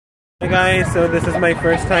Hi guys, so this is my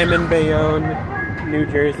first time in Bayonne, New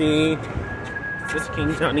Jersey. It's just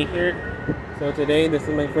King Johnny here. So today, this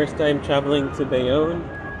is my first time traveling to Bayonne,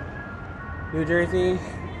 New Jersey.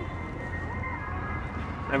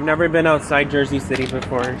 I've never been outside Jersey City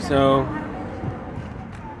before, so...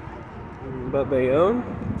 But Bayonne,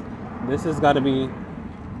 this has got to be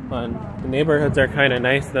fun. The neighborhoods are kind of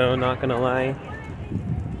nice though, not gonna lie.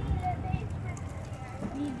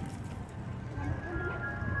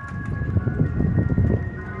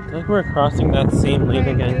 I think we're crossing that same lane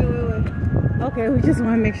again. Wait. Okay, we just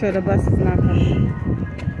want to make sure the bus is not coming.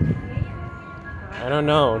 I don't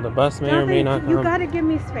know. The bus may or may not come. You gotta give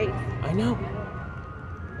me space. I know.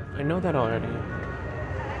 I know that already.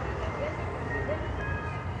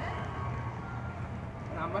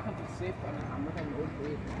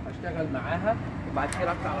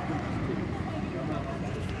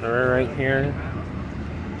 We're right here.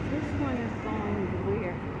 This one is going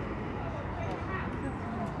weird.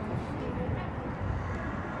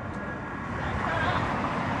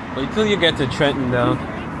 Wait till you get to Trenton though.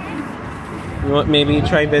 You want maybe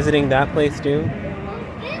try visiting that place too?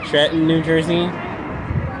 Trenton, New Jersey.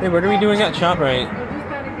 Hey, what are we doing at ShopRite?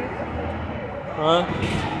 Huh?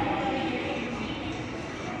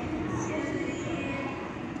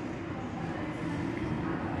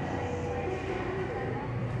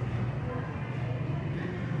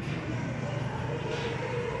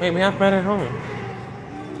 Wait, we have bread at home.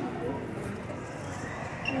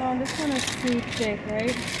 No, this one is too thick, right?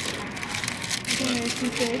 I think it's too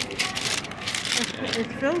thick. It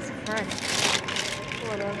feels fresh.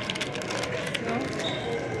 Sort of.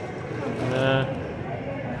 No?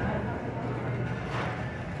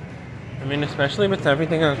 I mean, especially with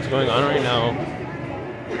everything that's going on right now,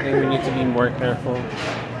 I think we need to be more careful. I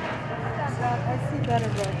see better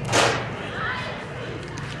bread.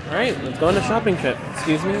 Alright, let's go on a shopping trip.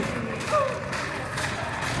 Excuse me?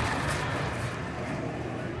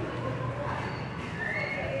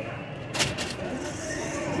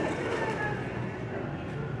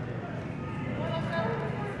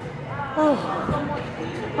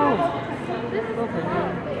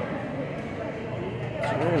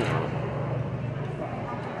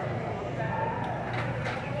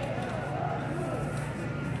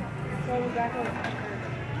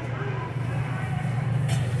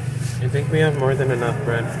 I think we have more than enough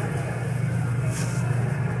bread.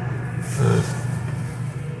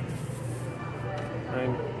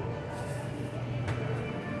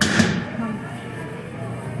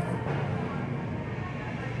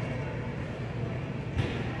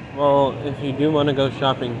 Well, if you do want to go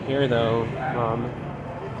shopping here though,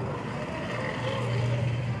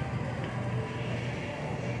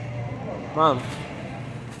 Mom.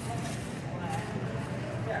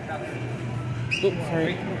 Oops,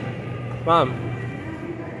 sorry. Mom.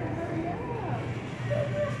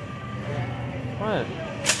 What?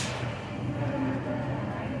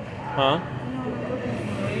 Huh?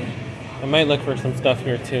 I might look for some stuff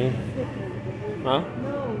here too. Huh?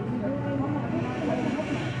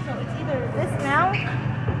 So it's either this now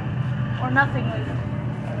or nothing later.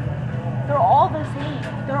 They're all the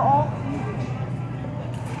same. They're all...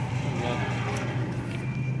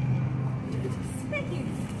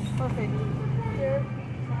 Perfect. Here.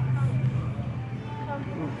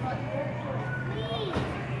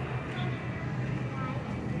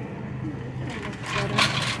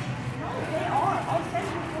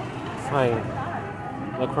 Fine.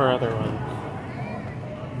 Look for other ones.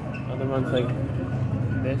 Other ones like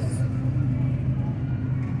this.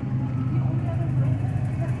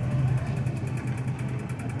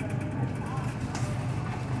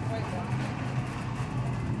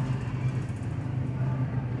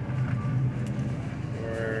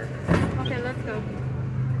 Okay, let's go.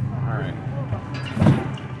 Alright.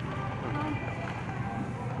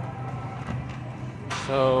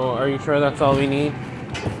 So, are you sure that's all we need?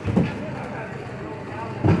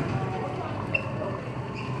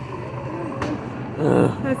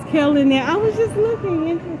 That's kale in there. I was just looking.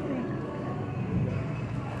 Interesting.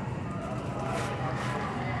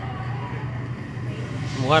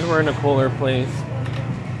 I'm glad we're in a cooler place.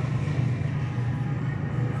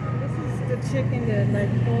 This is the chicken that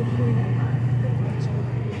like poultry.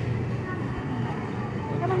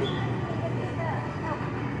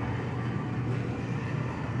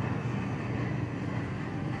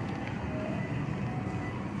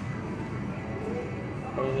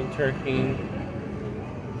 Frozen turkey,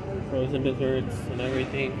 frozen desserts, and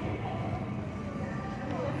everything.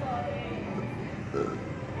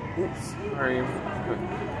 Oops, sorry.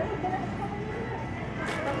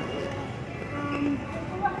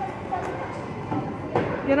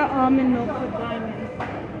 Get an almond milk with diamonds.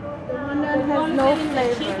 one has no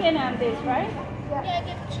flavor. Chicken and this, right? Yeah, I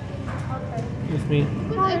get chicken. Okay. Excuse me.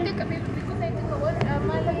 Because I take a one.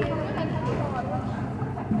 My lagi one and have a one.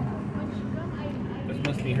 This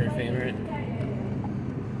must be her favorite.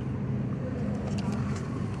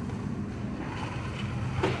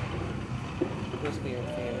 Must be her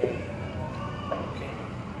favorite. Okay.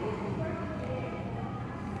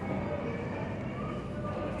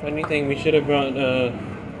 Funny thing, we should have brought a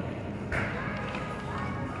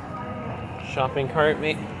shopping cart,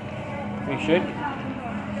 mate. We should.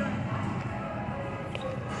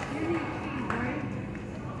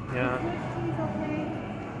 Yeah.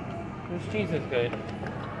 This cheese is good.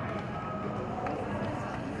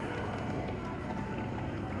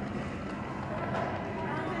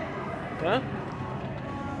 Huh?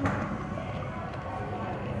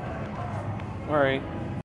 Alright.